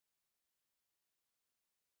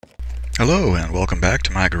Hello and welcome back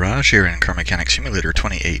to my garage here in Car Mechanic Simulator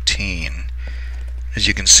 2018. As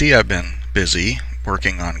you can see, I've been busy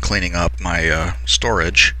working on cleaning up my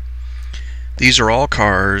storage. These are all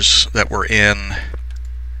cars that were in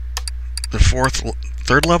the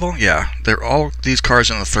third level? Yeah, they're all these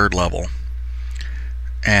cars in the third level.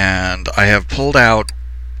 And I have pulled out,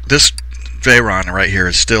 this Veyron right here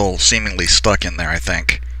is still seemingly stuck in there, I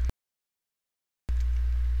think.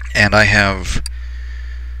 And I have,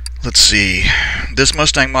 let's see, this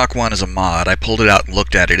Mustang Mach 1 is a mod. I pulled it out and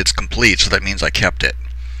looked at it. It's complete, so that means I kept it.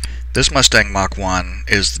 This Mustang Mach 1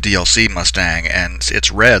 is the DLC Mustang, and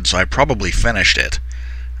it's red, so I probably finished it.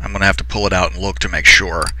 I'm going to have to pull it out and look to make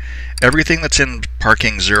sure. Everything that's in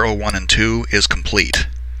parking 0, 1, and 2 is complete.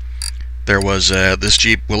 There was this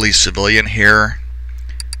Jeep Willys Civilian here,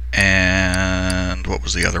 and what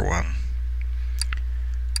was the other one?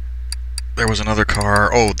 There was another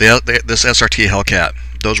car. Oh, this SRT Hellcat.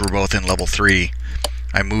 Those were both in level 3.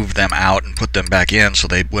 I moved them out and put them back in, so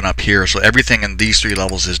they went up here. So everything in these 3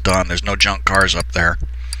 levels is done. There's no junk cars up there.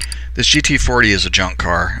 This GT40 is a junk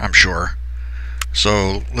car, I'm sure.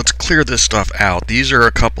 So let's clear this stuff out. These are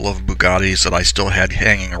a couple of Bugattis that I still had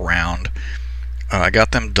hanging around. I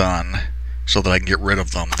got them done so that I can get rid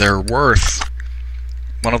of them. They're worth,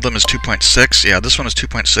 one of them is 2.6. Yeah, this one is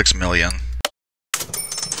 2.6 million.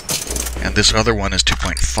 And this other one is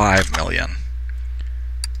 2.5 million.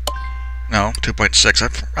 No,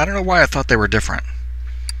 2.6. I don't know why I thought they were different.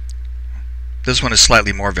 This one is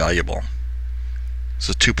slightly more valuable. This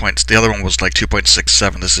is the other one was like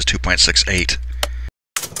 2.67. This is 2.68.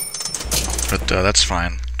 But that's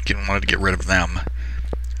fine. Wanted to get rid of them.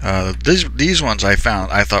 These ones I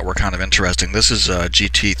thought were kind of interesting. This is a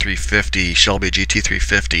GT350, Shelby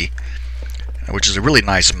GT350, which is a really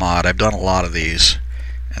nice mod. I've done a lot of these.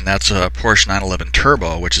 And that's a Porsche 911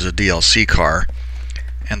 Turbo, which is a DLC car.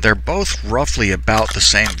 And they're both roughly about the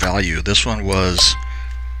same value. This one was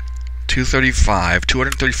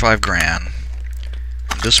 235 grand.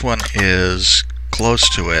 And this one is close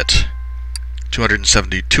to it,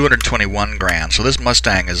 221 grand. So this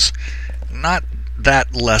Mustang is not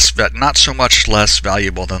so much less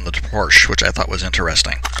valuable than the Porsche, which I thought was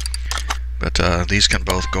interesting. But these can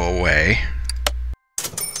both go away.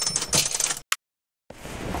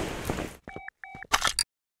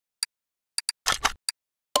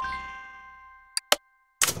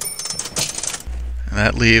 And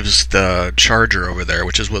that leaves the Charger over there,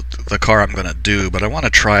 which is what the car I'm going to do. But I want to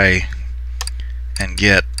try and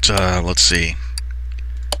get, let's see,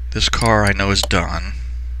 this car I know is done.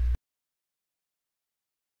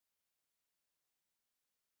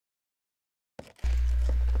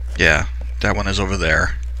 Yeah, that one is over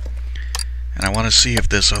there. And I want to see if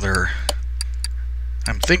this other,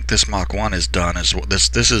 I think this Mach 1 is done.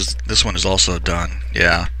 This one is also done.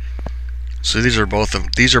 Yeah. So these are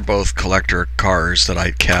both collector cars that I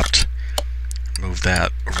kept. Move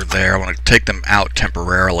that over there. I want to take them out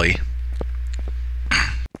temporarily.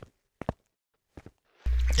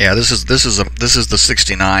 Yeah, this is the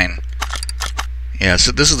 69. Yeah,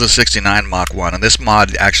 so this is the 69 Mach 1, and this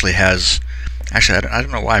mod actually has. Actually, I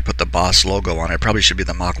don't know why I put the Boss logo on it. It probably should be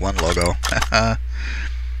the Mach 1 logo.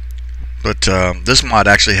 But this mod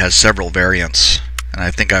actually has several variants, and I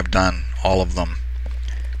think I've done all of them.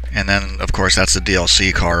 And then, of course, that's the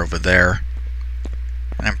DLC car over there.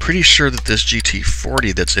 And I'm pretty sure that this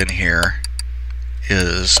GT40 that's in here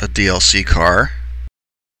is a DLC car.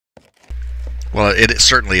 Well, it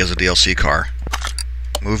certainly is a DLC car.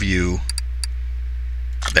 Move you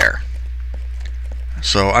there.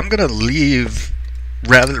 So I'm going to leave,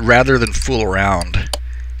 rather than fool around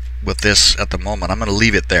with this at the moment, I'm going to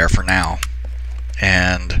leave it there for now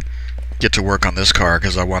and get to work on this car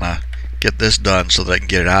because I want to get this done so that I can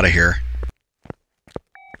get it out of here.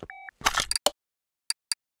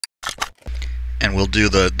 And we'll do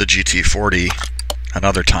the GT40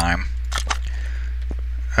 another time.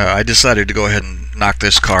 I decided to go ahead and knock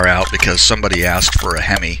this car out because somebody asked for a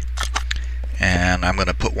Hemi. And I'm going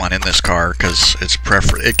to put one in this car because it's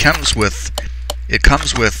it comes with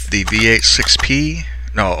the V8 6P,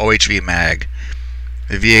 no, OHV mag.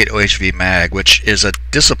 The V8 OHV mag, which is a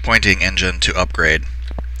disappointing engine to upgrade.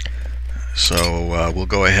 So we'll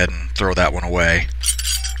go ahead and throw that one away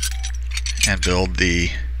and build the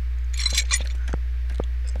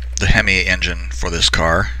Hemi engine for this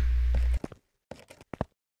car.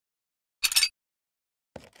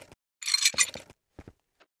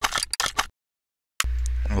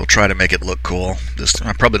 And we'll try to make it look cool.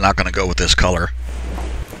 I'm probably not going to go with this color.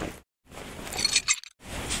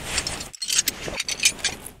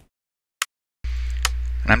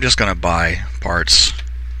 And I'm just going to buy parts.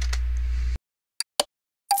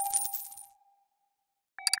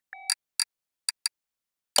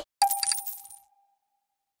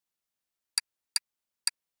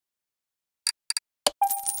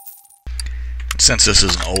 since this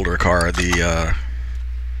is an older car, the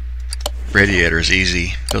radiator is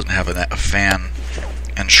easy. It doesn't have a fan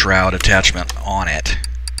and shroud attachment on it.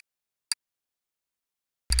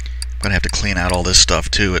 I'm gonna have to clean out all this stuff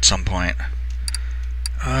too at some point.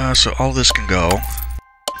 So all this can go.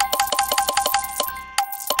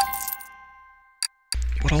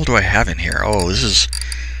 What all do I have in here? Oh, this is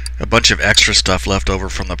a bunch of extra stuff left over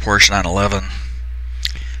from the Porsche 911.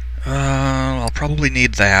 I'll probably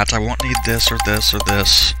need that. I won't need this or this or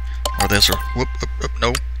this or this or whoop,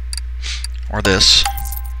 no, or this.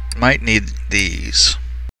 Might need these.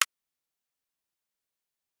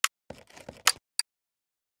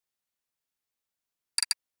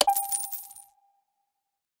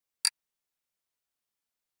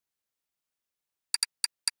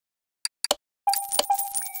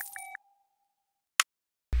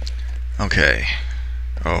 Okay.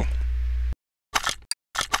 Oh.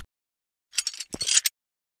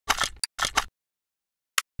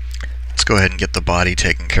 Let's go ahead and get the body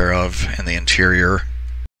taken care of and the interior.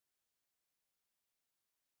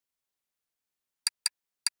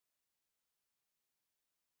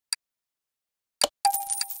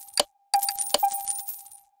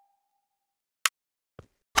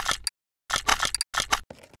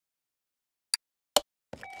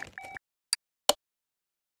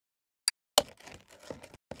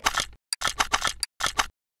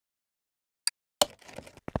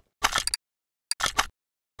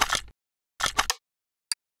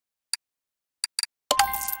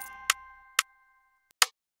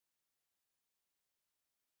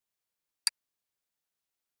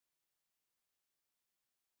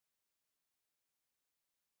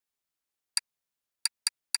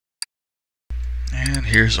 And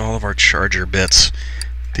here's all of our charger bits.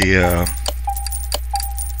 The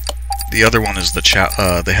other one is the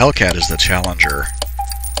Hellcat is the Challenger,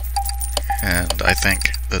 and I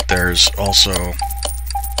think that there's also,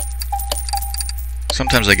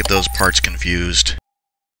 sometimes I get those parts confused.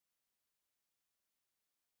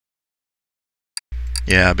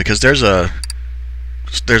 Yeah, because there's an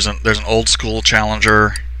old school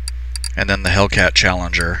Challenger, and then the Hellcat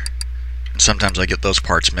Challenger, and sometimes I get those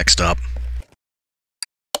parts mixed up.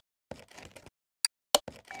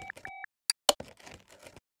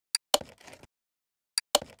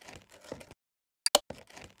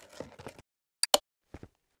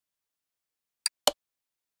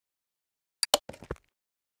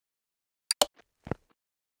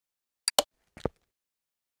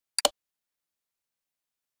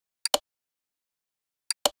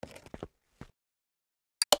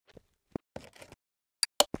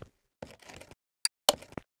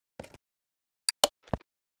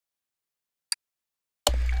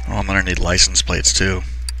 Oh, I'm gonna need license plates too.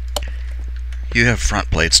 You have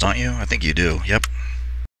front plates, don't you? I think you do. Yep.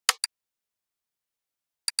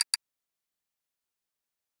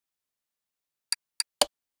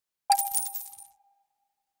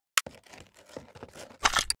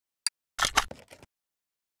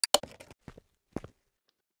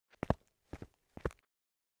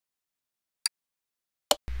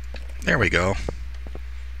 There we go.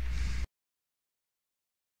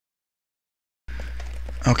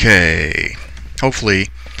 Okay. Hopefully,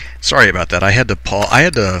 sorry about that. I had to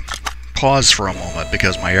pause for a moment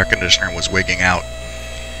because my air conditioner was wigging out.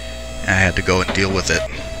 I had to go and deal with it.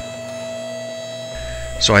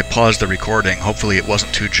 So I paused the recording. Hopefully it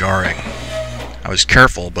wasn't too jarring. I was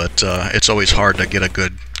careful, but it's always hard to get a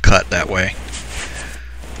good cut that way.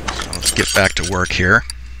 So let's get back to work here.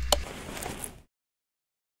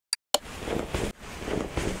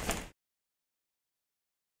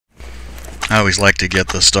 I always like to get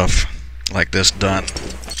the stuff like this done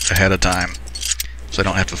ahead of time, so I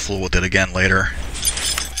don't have to fool with it again later.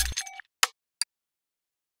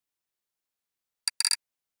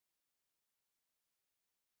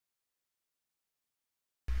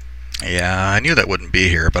 Yeah, I knew that wouldn't be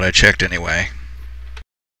here, but I checked anyway.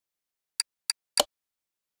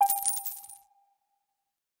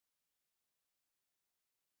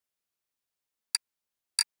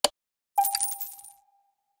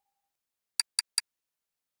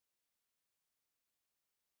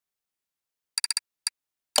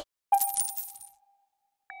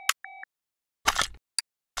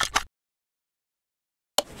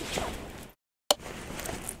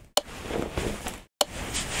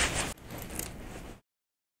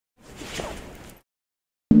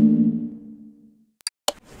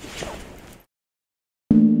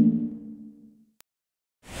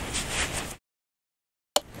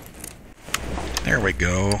 There we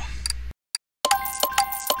go.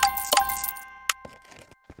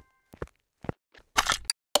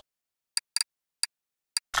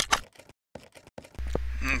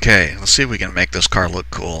 Okay, let's see if we can make this car look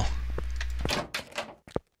cool.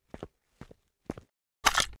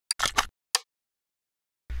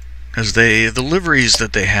 Because the liveries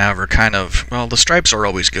that they have are kind of, well, the stripes are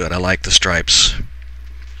always good. I like the stripes.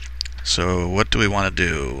 So what do we want to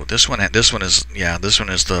do? This one is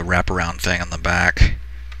the wraparound thing on the back.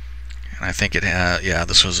 And I think it had, yeah,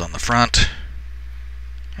 this was on the front.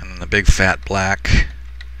 And then the big fat black.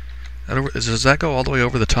 Does that go all the way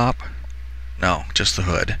over the top? No, just the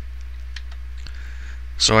hood.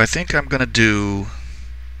 So I think I'm going to do,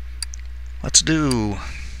 do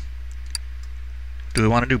we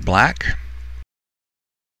want to do black?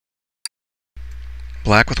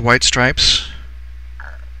 Black with white stripes?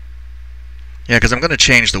 Yeah, because I'm going to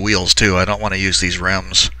change the wheels too. I don't want to use these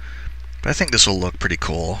rims. But I think this will look pretty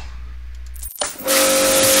cool.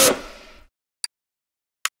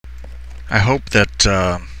 I hope that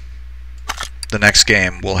the next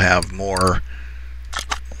game will have more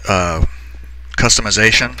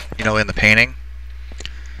customization, you know, in the painting.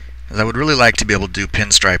 I would really like to be able to do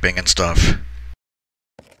pinstriping and stuff.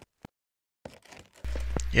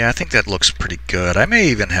 Yeah, I think that looks pretty good. I may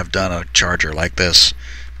even have done a Charger like this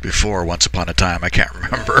before, once upon a time. I can't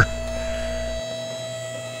remember.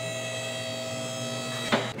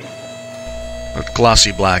 But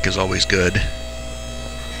glossy black is always good.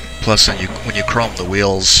 Plus, when you chrome the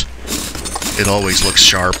wheels, it always looks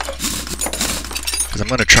sharp. Because I'm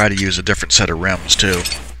going to try to use a different set of rims, too.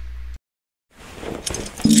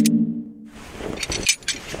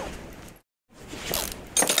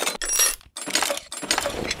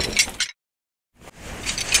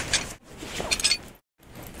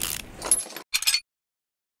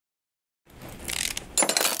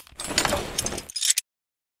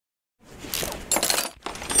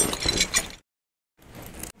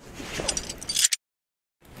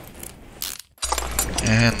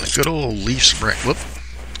 And the good old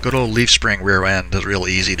leaf spring rear end is real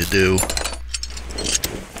easy to do.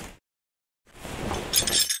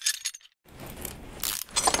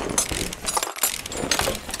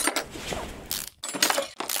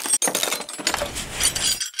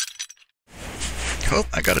 Oh,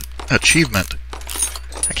 I got an achievement.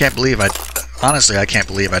 Honestly, I can't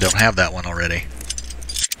believe I don't have that one already.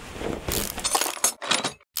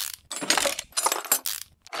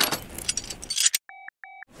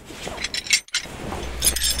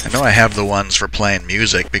 I know I have the ones for playing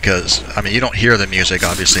music because, I mean, you don't hear the music,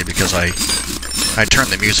 obviously, because I turn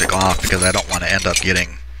the music off because I don't want to end up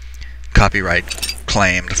getting copyright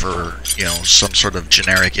claimed for, you know, some sort of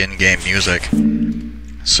generic in-game music.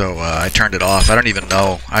 So I turned it off. I don't even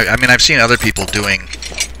know. I mean, I've seen other people doing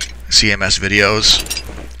CMS videos,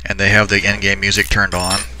 and they have the in-game music turned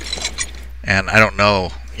on, and I don't know,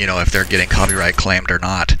 you know, if they're getting copyright claimed or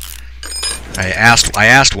not. I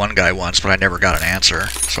asked one guy once, but I never got an answer,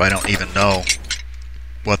 so I don't even know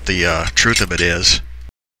what the truth of it is.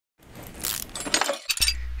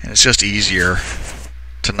 And it's just easier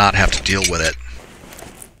to not have to deal with it.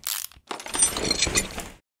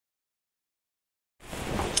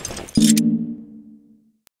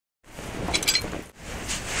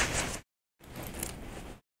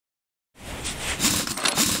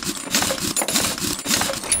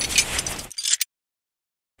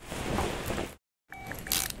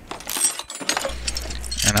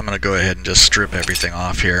 And I'm going to go ahead and just strip everything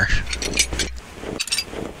off here.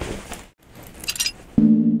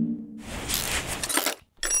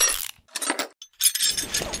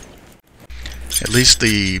 At least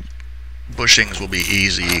the bushings will be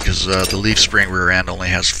easy, because the leaf spring rear end only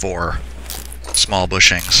has 4 small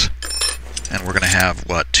bushings. And we're going to have,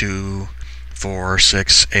 what, 2, 4,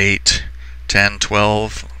 6, 8, 10,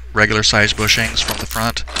 12 regular size bushings from the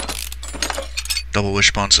front. Double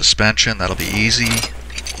wishbone suspension, that'll be easy.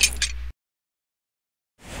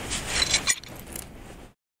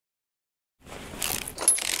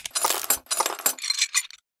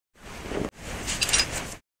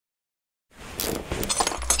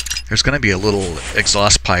 There's going to be a little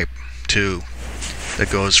exhaust pipe too that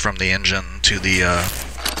goes from the engine to the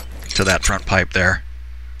to that front pipe there.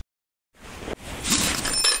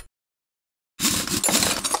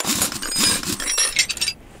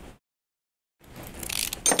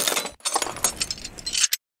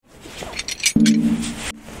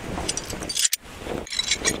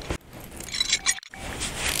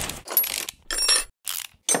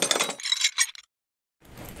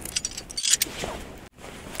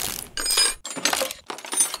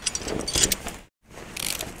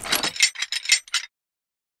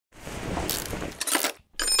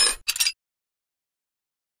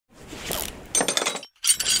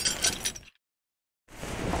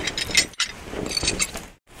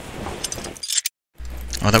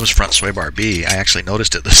 Oh, that was front sway bar B. I actually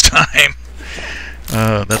noticed it this time.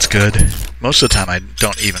 That's good. Most of the time I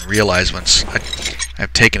don't even realize once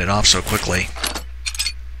I've taken it off so quickly.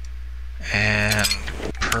 And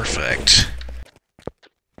perfect.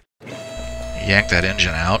 Yank that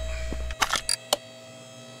engine out.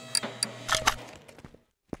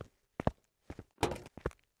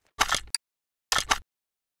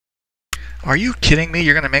 Are you kidding me?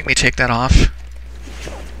 You're going to make me take that off?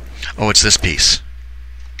 Oh, it's this piece.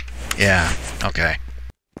 Yeah, okay.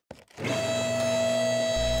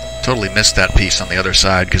 Totally missed that piece on the other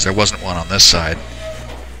side because there wasn't one on this side.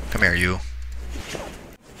 Come here, you.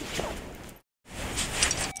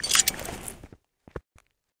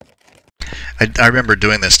 I remember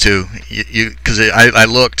doing this too. Because I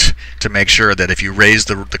looked to make sure that if you raise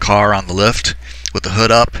the car on the lift with the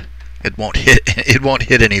hood up, it won't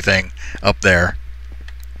hit anything up there.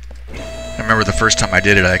 I remember the first time I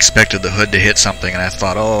did it, I expected the hood to hit something, and I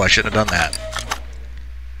thought, oh, I shouldn't have done that.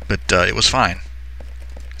 But it was fine.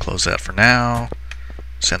 Close that for now.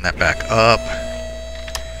 Send that back up.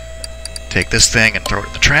 Take this thing and throw it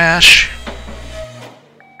in the trash.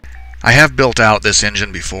 I have built out this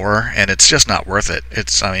engine before, and it's just not worth it.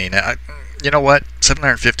 I mean, you know what?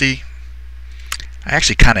 $750. I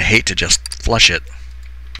actually kind of hate to just flush it.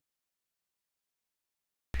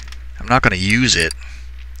 I'm not going to use it,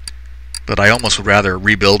 but I almost would rather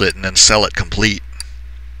rebuild it and then sell it complete.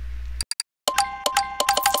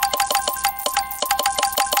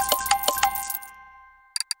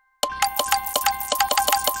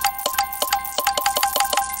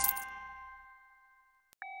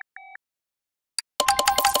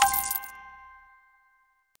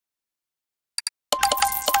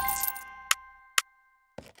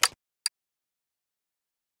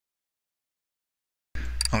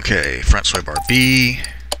 Okay, front sway bar B.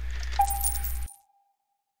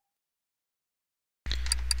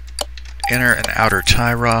 Inner and outer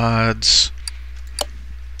tie rods.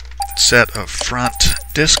 Set of front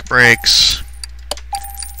disc brakes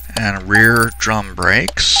and rear drum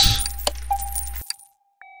brakes.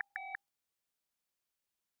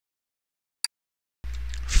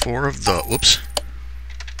 Four of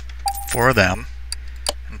them,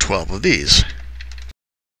 and 12 of these.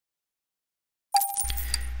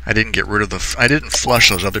 I didn't get rid of I didn't flush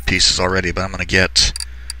those other pieces already, but I'm going to get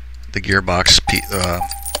the gearbox,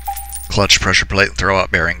 clutch pressure plate, and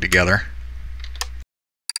throwout bearing together.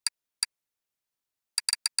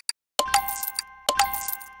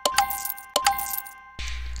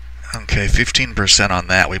 Okay, 15% on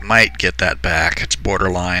that. We might get that back. It's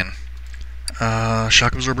borderline.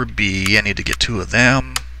 Shock absorber B. I need to get 2 of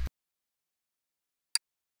them.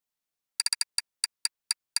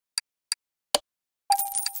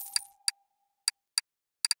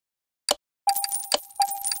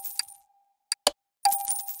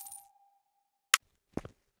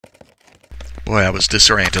 Boy, I was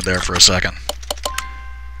disoriented there for a second.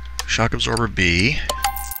 Shock absorber B.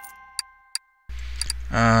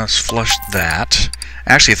 Let's flush that.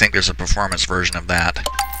 I actually think there's a performance version of that.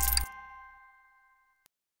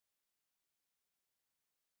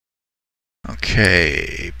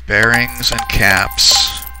 Okay, bearings and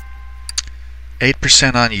caps.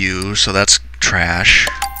 8% on U, so that's trash.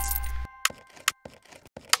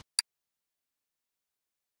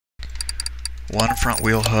 One front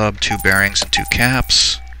wheel hub, 2 bearings, and 2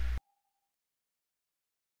 caps.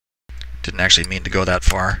 Didn't actually mean to go that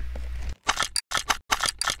far.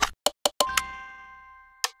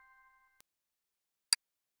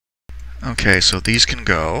 Okay, so these can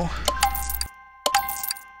go.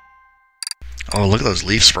 Oh, look at those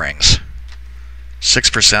leaf springs.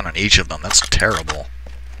 6% on each of them. That's terrible.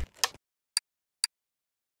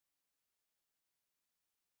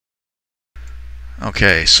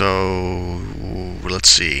 Okay, so let's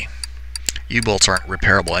see. U-bolts aren't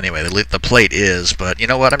repairable anyway. The plate is, but you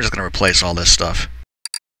know what? I'm just going to replace all this stuff.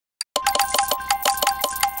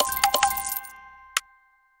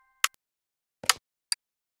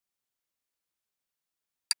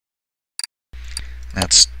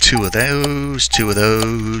 That's 2 of those, 2 of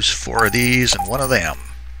those, 4 of these, and 1 of them.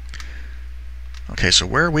 Okay, so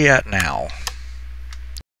where are we at now?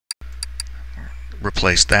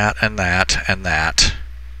 Replace that, and that, and that,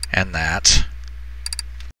 and that.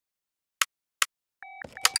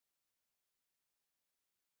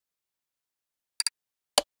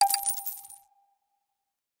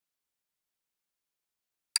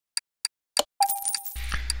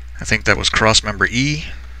 I think that was cross member E.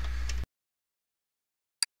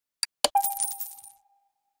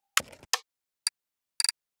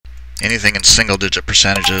 Anything in single-digit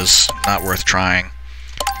percentages, not worth trying.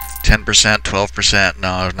 10%, 12%,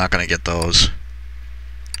 no, I'm not going to get those.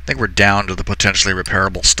 I think we're down to the potentially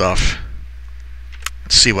repairable stuff.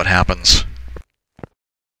 Let's see what happens.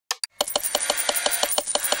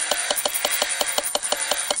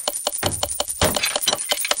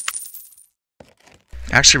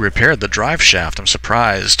 Actually repaired the drive shaft. I'm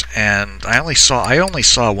surprised, and I only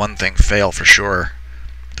saw one thing fail for sure.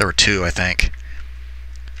 There were two, I think.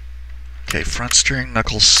 Okay, front steering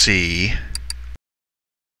knuckle C.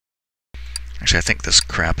 Actually, I think this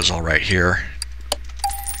crap is all right here.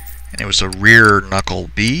 And it was a rear knuckle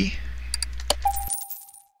B.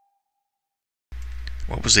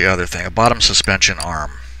 What was the other thing? A bottom suspension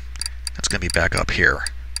arm. That's going to be back up here.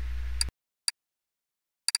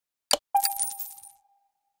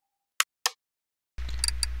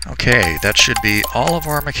 Okay, that should be all of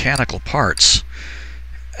our mechanical parts.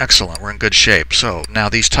 Excellent, we're in good shape. So now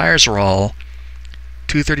these tires are all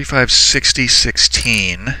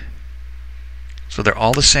 235/60/16. So they're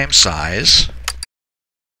all the same size.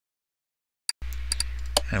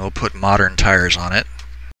 And we'll put modern tires on it.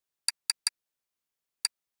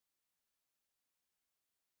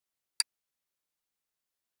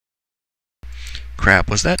 Crap,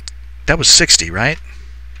 was that was 60, right?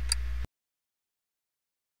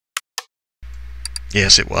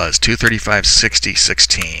 Yes, it was.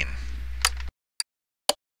 235/60/16.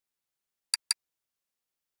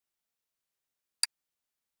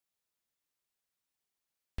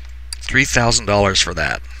 $3,000 for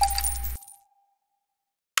that.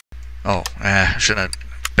 Oh, I shouldn't have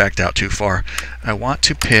backed out too far. I want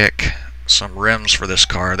to pick some rims for this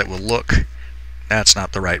car that will look... That's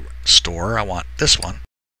not the right store. I want this one.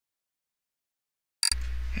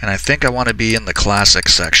 And I think I want to be in the classic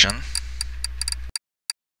section.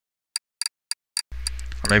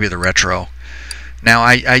 Or maybe the retro. Now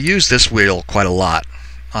I use this wheel quite a lot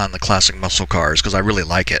on the classic muscle cars because I really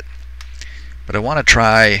like it. But I want to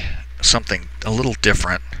try something a little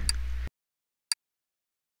different.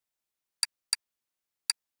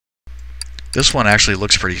 This one actually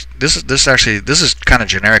looks pretty... This is kind of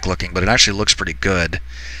generic looking, but it actually looks pretty good.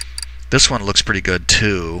 This one looks pretty good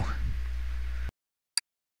too.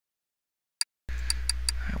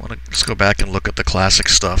 Let's go back and look at the classic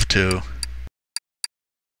stuff too.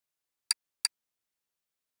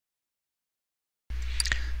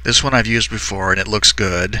 This one I've used before and it looks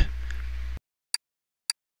good.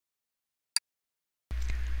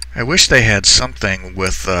 I wish they had something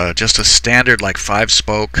with just a standard like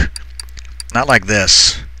 5-spoke, not like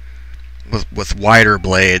this, with wider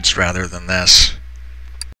blades rather than this.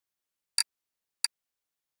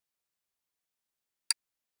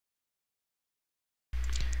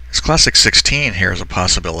 This classic 16 here is a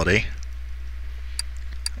possibility.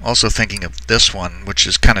 I'm also thinking of this one, which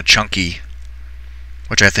is kind of chunky,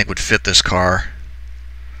 which I think would fit this car.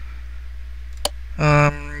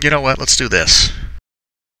 You know what? Let's do this.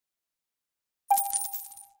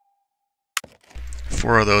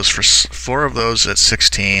 4 of those at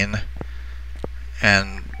 16,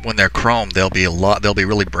 and when they're chrome, they'll be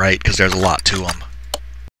really bright because there's a lot to them.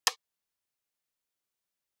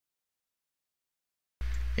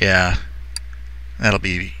 Yeah, that'll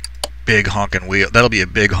be big honkin' wheel. That'll be a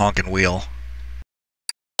big honkin' wheel.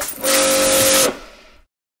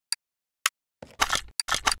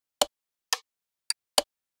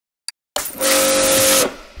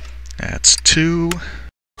 That's 2.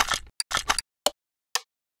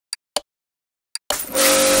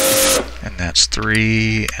 And that's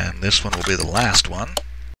 3, and this one will be the last one.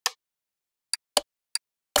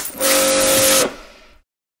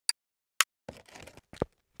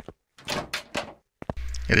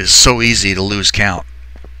 It is so easy to lose count,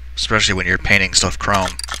 especially when you're painting stuff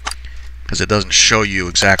chrome, because it doesn't show you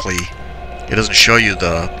exactly, it doesn't show you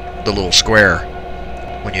the little square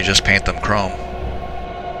when you just paint them chrome.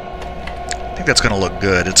 I think that's going to look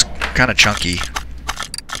good. It's kind of chunky.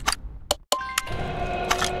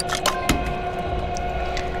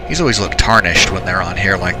 These always look tarnished when they're on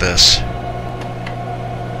here like this.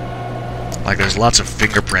 Like there's lots of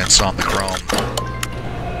fingerprints on the chrome.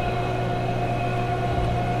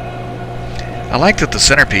 I like that the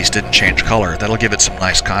centerpiece didn't change color. That'll give it some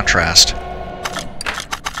nice contrast.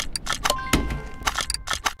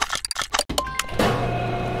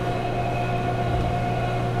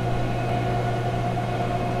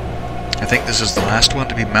 I think this is the last one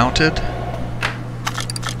to be mounted.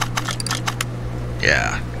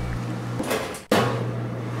 Yeah.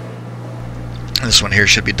 This one here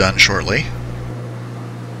should be done shortly.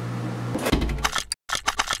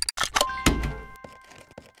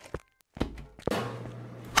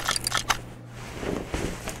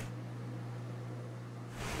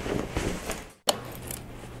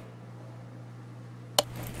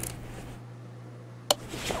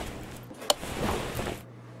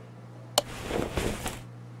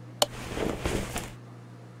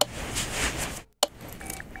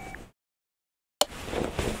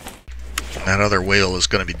 That other wheel is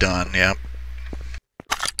going to be done, yep.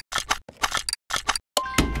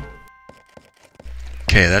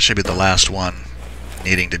 Okay, that should be the last one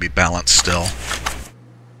needing to be balanced still.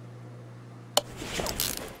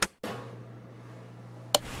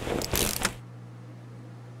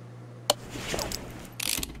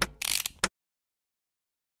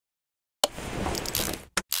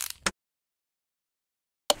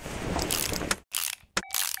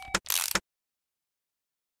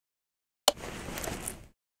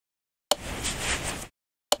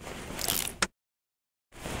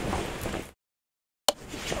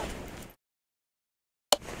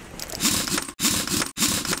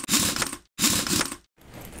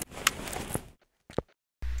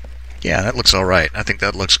 Yeah, that looks alright. I think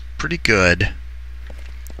that looks pretty good.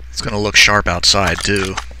 It's going to look sharp outside,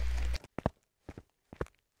 too.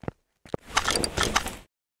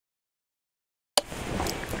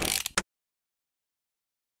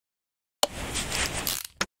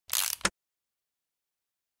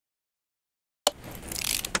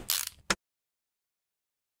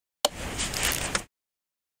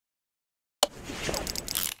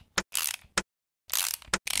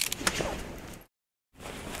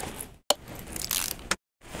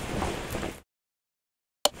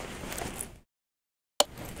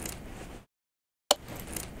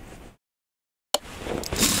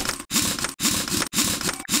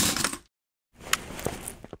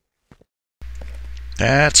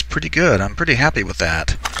 That's pretty good. I'm pretty happy with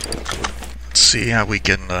that. Let's see how we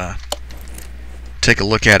can take a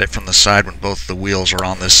look at it from the side when both the wheels are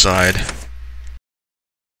on this side.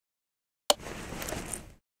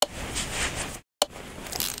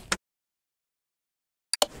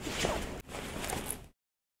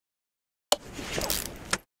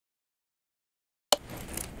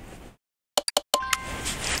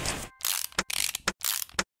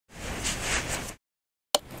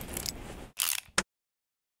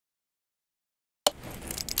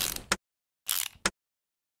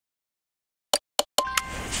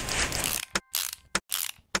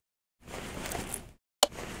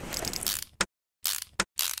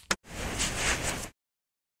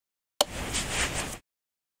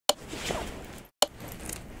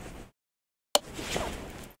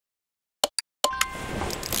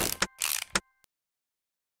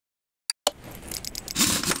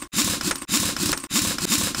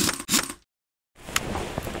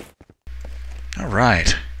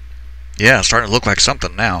 Alright. Yeah, it's starting to look like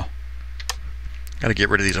something now. Gotta get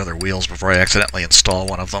rid of these other wheels before I accidentally install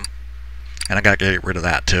one of them. And I gotta get rid of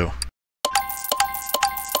that too.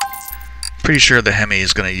 Pretty sure the Hemi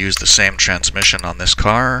is gonna use the same transmission on this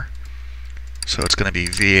car. So it's gonna be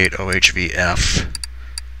V8 OHVF,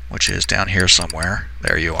 which is down here somewhere.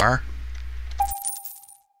 There you are.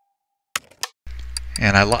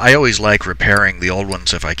 And I always like repairing the old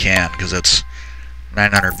ones if I can, because it's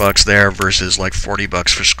 $900 there versus like $40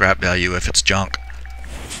 for scrap value if it's junk.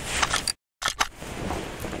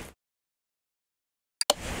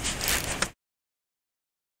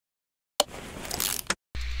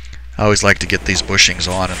 I always like to get these bushings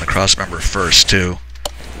on and the crossmember first too,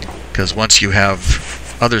 because once you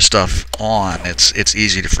have other stuff on, it's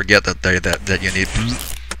easy to forget that you need.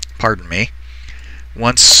 Pardon me.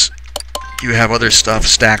 Once you have other stuff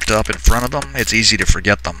stacked up in front of them, it's easy to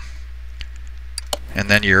forget them. And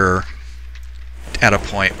then you're at a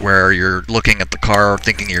point where you're looking at the car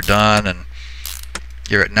thinking you're done, and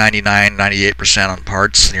you're at 99, 98% on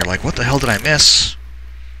parts, and you're like, what the hell did I miss?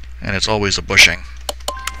 And it's always a bushing.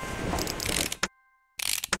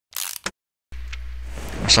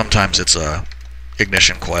 Sometimes it's a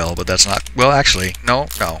ignition coil, but that's not, well actually, no.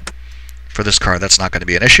 For this car that's not going to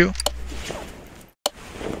be an issue.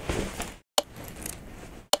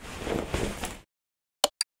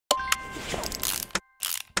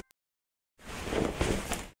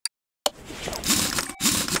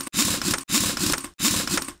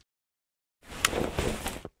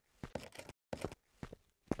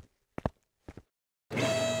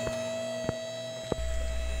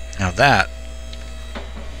 Now that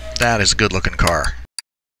is a good looking car.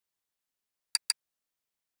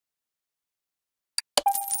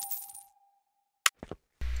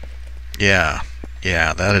 Yeah,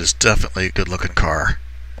 that is definitely a good looking car.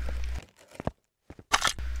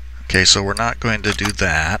 Okay, so we're not going to do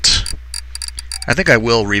that. I think I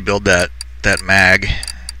will rebuild that mag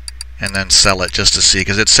and then sell it just to see,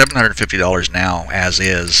 because it's $750 now as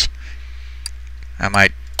is. I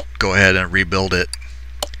might go ahead and rebuild it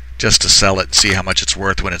just to sell it and see how much it's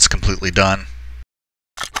worth when it's completely done.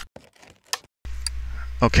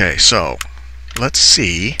 Okay, so let's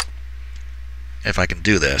see if I can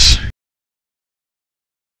do this.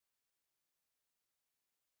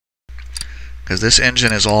 because this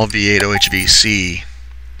engine is all V8 OHVC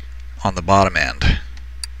on the bottom end.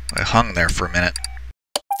 I hung there for a minute.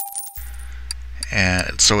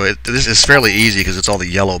 And so this is fairly easy because it's all the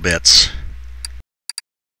yellow bits.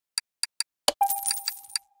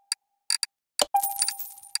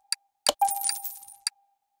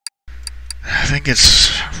 I think it's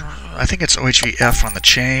OHVF on the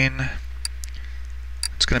chain.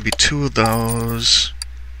 It's going to be 2 of those.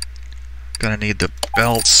 Going to need the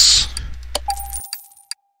belts.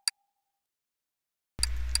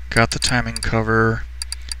 Got the timing cover.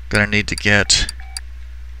 Going to need to get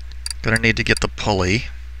the pulley.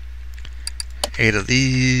 8 of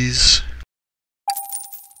these.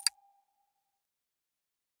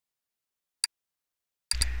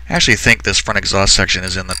 I actually think this front exhaust section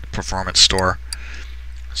is in the performance store,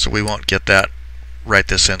 so we won't get that right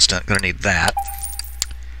this instant. Going to need that.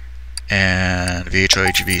 And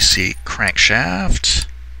VHO-HVC crankshaft.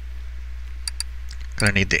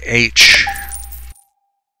 Going to need the H.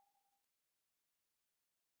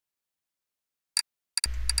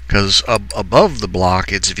 Because above the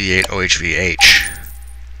block it's V8 OHVH.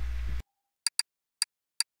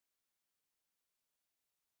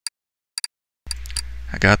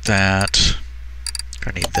 I got that.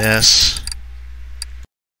 Gonna need this.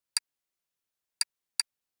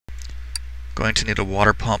 Going to need a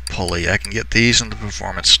water pump pulley. I can get these in the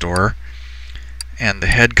performance store. And the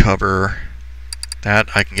head cover, that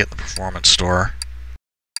I can get in the performance store.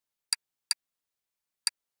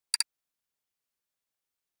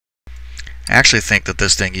 I actually think that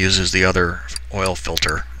this thing uses the other oil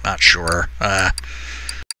filter. Not sure.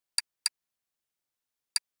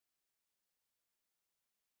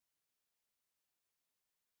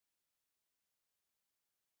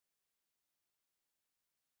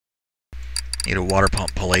 Need a water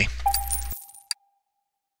pump pulley.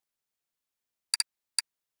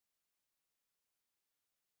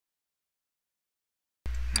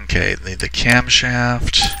 Okay, need the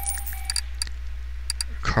camshaft.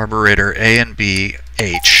 Carburetor A and B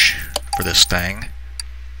H for this thing.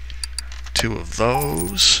 2 of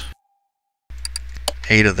those.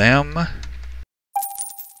 8 of them.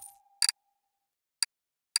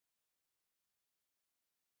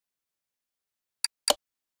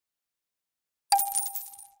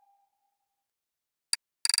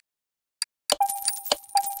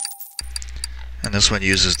 And this one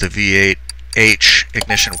uses the V8H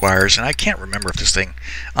ignition wires, and I can't remember if this thing,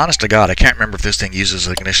 honest to God, I can't remember if this thing uses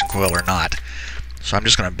an ignition coil or not. So I'm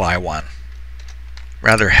just going to buy one.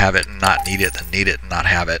 Rather have it and not need it than need it and not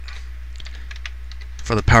have it.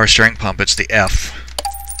 For the power steering pump, it's the F.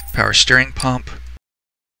 Power steering pump.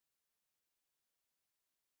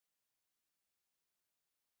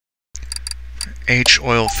 H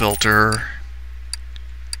oil filter.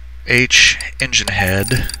 H engine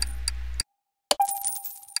head.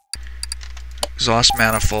 Exhaust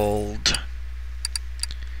manifold,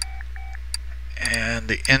 and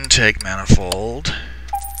the intake manifold.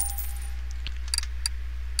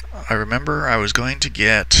 I remember I was going to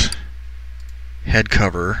get head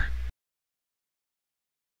cover.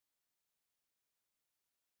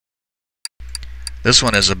 This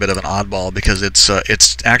one is a bit of an oddball because it's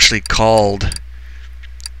actually called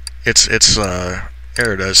there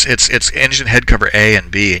it is. It's engine head cover A and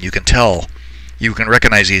B, and you can tell. You can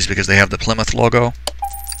recognize these because they have the Plymouth logo.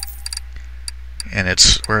 And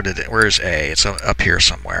it's, where's A? It's up here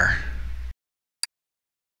somewhere.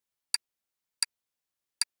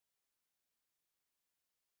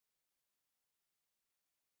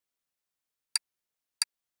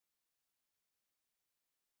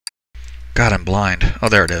 God, I'm blind. Oh,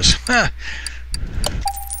 there it is.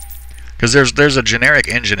 Because there's a generic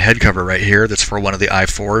engine head cover right here that's for one of the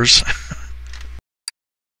i4s.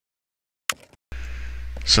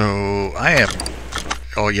 So I am,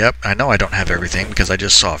 oh yep, I know I don't have everything because I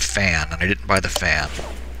just saw a fan and I didn't buy the fan.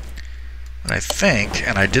 But I think,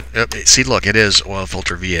 and I did, see look, it is oil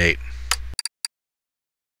filter V8.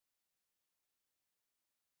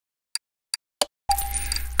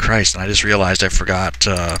 Christ, and I just realized I forgot,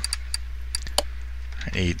 I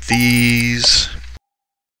need these.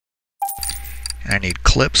 And I need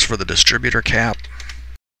clips for the distributor cap.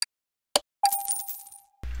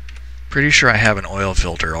 Pretty sure I have an oil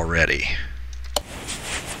filter already.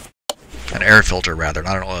 An air filter, rather,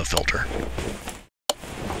 not an oil filter.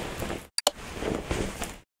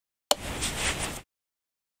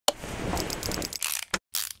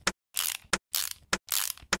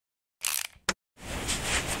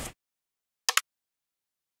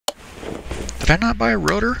 Did I not buy a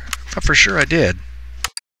rotor? I thought for sure I did.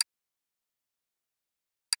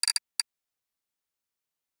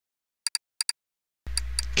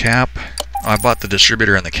 Cap, I bought the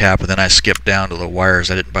distributor and the cap, but then I skipped down to the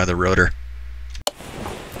wires. I didn't buy the rotor.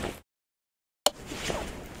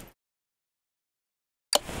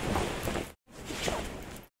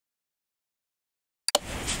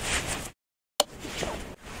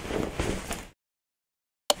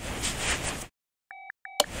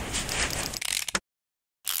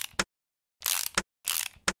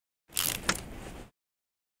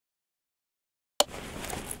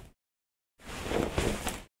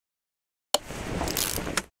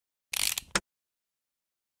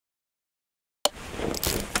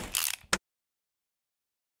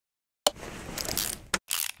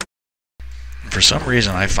 For some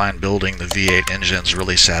reason, I find building the V8 engines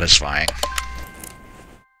really satisfying.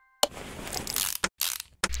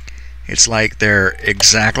 It's like they're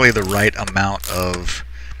exactly the right amount of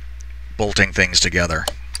bolting things together.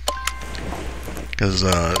 Because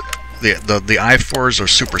the i4s are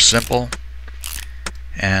super simple,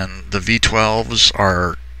 and the V12s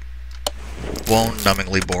are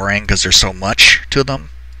bone-numbingly boring because there's so much to them.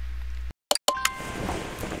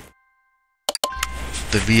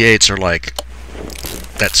 The V8s are like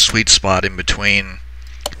that sweet spot in between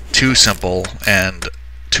too simple and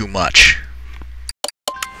too much.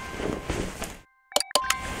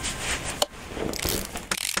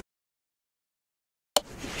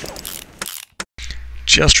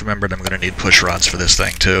 Just remembered I'm going to need push rods for this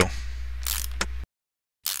thing too.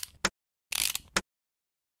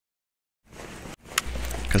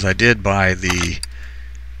 Because I did buy the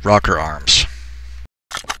rocker arms.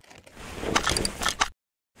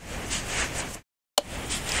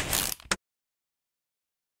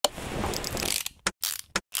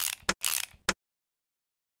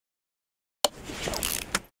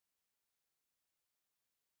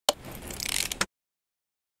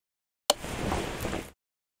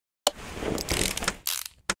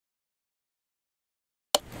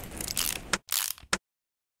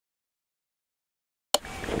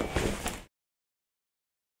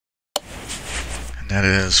 That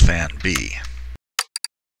is fan B.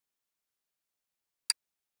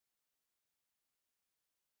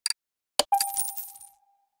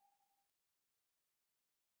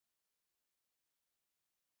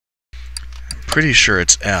 I'm pretty sure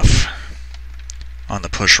it's F on the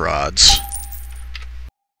push rods.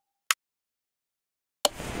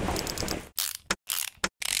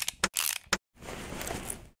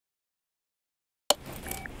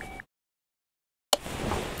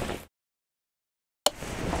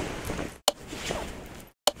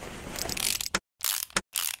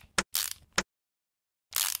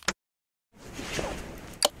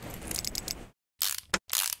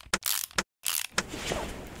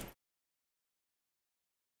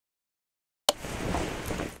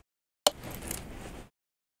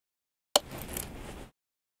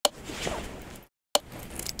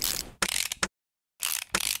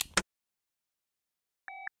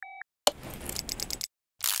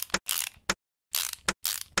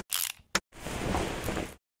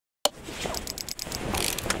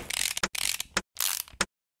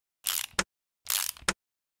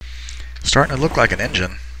 Starting to look like an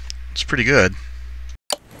engine. It's pretty good.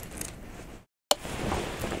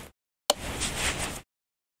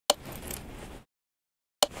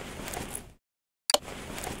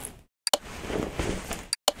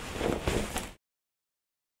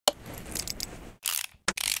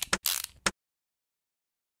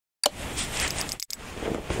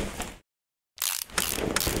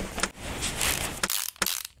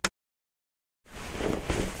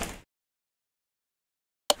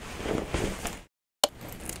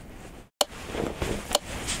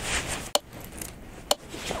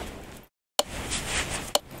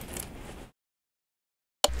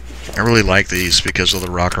 I really like these because of the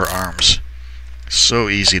rocker arms. So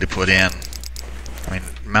easy to put in. I mean,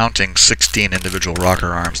 mounting 16 individual rocker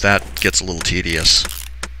arms, that gets a little tedious.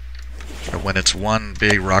 But when it's one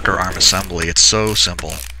big rocker arm assembly, it's so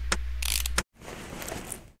simple.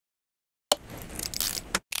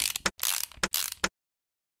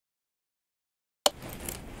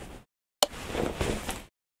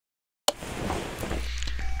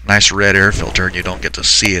 Nice red air filter, and you don't get to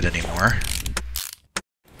see it anymore.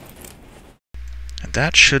 And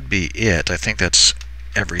that should be it. I think that's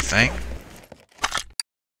everything.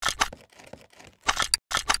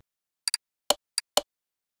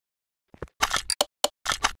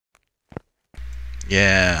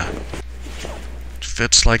 Yeah. It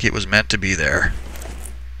fits like it was meant to be there.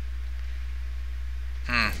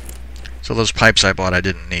 So those pipes I bought I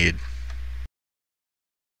didn't need.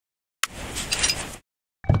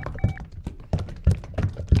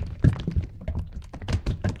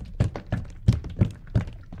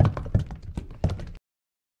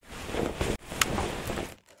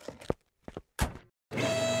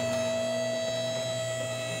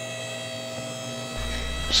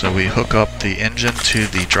 So we hook up the engine to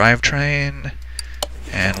the drivetrain,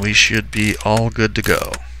 and we should be all good to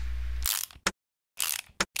go.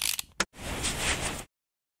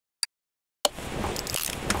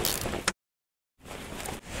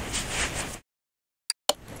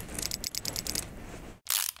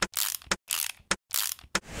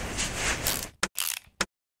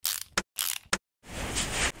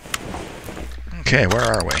 Okay, where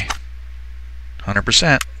are we?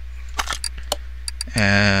 100%.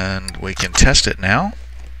 And we can test it now.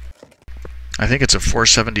 I think it's a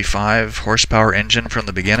 475 horsepower engine from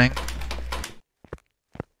the beginning.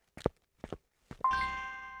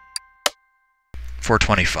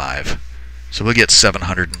 $425. So we'll get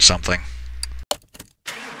 700 and something.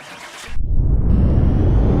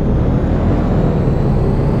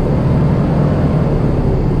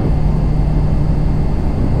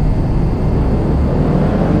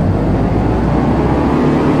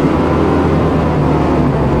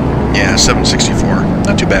 Yeah, 764.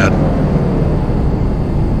 Not too bad.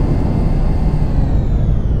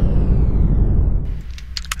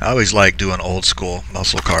 I always like doing old school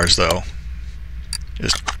muscle cars though.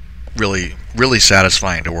 Just really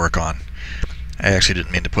satisfying to work on. I actually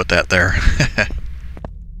didn't mean to put that there.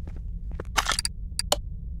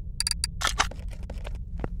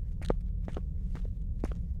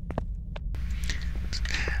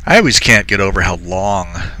 I always can't get over how long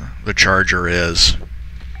the Charger is.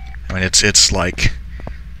 I mean, it's like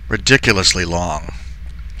ridiculously long.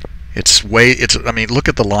 I mean, look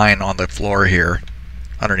at the line on the floor here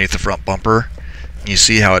underneath the front bumper. You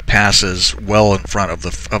see how it passes well in front of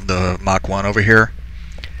the Mach 1 over here.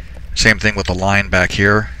 Same thing with the line back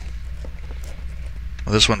here.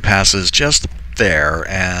 Well, this one passes just there,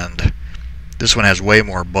 and this one has way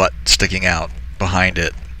more butt sticking out behind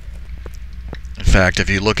it. In fact, if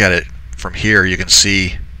you look at it from here, you can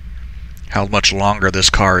see how much longer this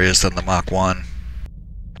car is than the Mach 1.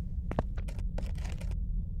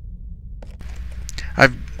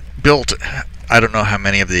 I've built I don't know how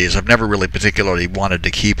many of these. I've never really particularly wanted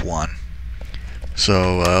to keep one.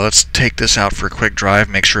 So let's take this out for a quick drive,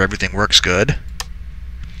 make sure everything works good.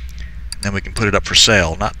 Then we can put it up for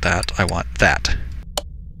sale. Not that, I want that.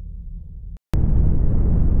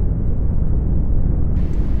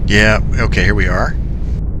 Yeah, okay, here we are.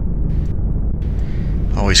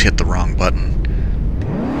 Always hit the wrong button.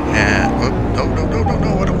 And, oh, no,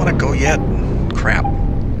 I don't want to go yet. Crap.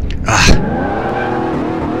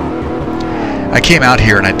 I came out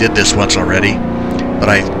here and I did this once already, but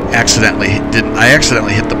I accidentally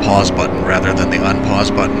hit the pause button rather than the unpause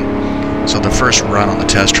button. So the first run on the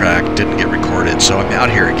test track didn't get recorded, so I'm out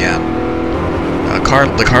here again. The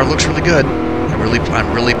car looks really good.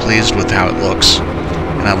 I'm really pleased with how it looks,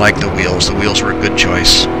 and I like the wheels. The wheels were a good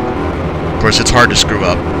choice. Of course, it's hard to screw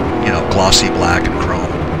up, you know, glossy black and chrome.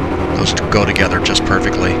 Those go together just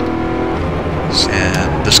perfectly.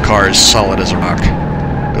 And this car is solid as a rock.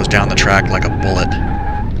 Goes down the track like a bullet.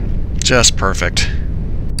 Just perfect.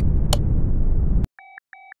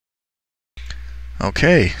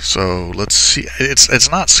 Okay, so let's see. It's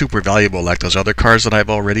not super valuable like those other cars that I've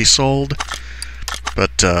already sold,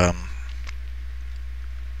 but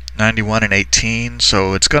 91 and 18,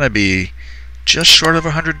 so it's going to be just short of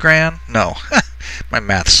 100 grand. No, my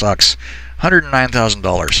math sucks.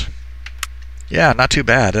 $109,000. Yeah, not too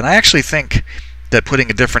bad. And I actually think that putting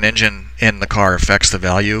a different engine in the car affects the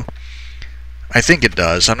value. I think it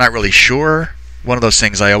does. I'm not really sure. One of those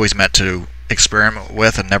things I always meant to experiment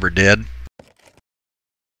with and never did.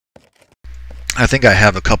 I think I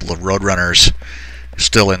have a couple of Roadrunners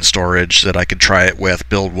still in storage that I could try it with,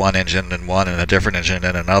 build one engine in one and a different engine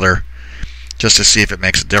in another, just to see if it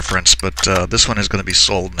makes a difference. But this one is going to be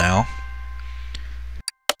sold now.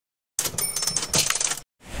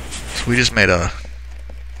 So we just made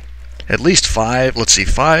at least 5, let's see,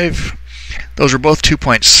 5, those are both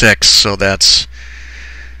 2.6, so that's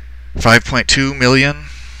 5.2 million,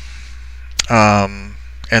 and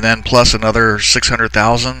then plus another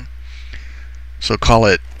 600,000, so call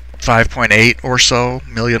it 5.8 or so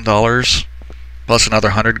million dollars, plus another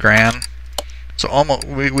 100 grand, so almost,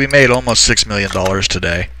 we made almost $6 million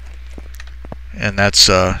today, and that's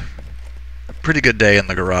a pretty good day in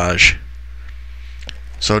the garage.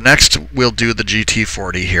 So next we'll do the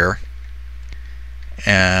GT40 here,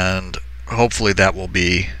 and hopefully that'll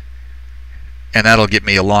get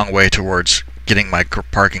me a long way towards getting my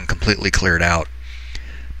parking completely cleared out.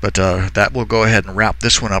 But that will go ahead and wrap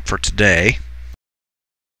this one up for today.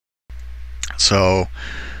 So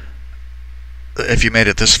if you made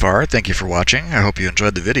it this far, thank you for watching. I hope you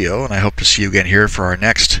enjoyed the video, and I hope to see you again here for our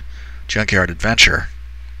next Junkyard adventure.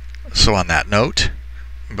 So on that note,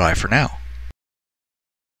 bye for now.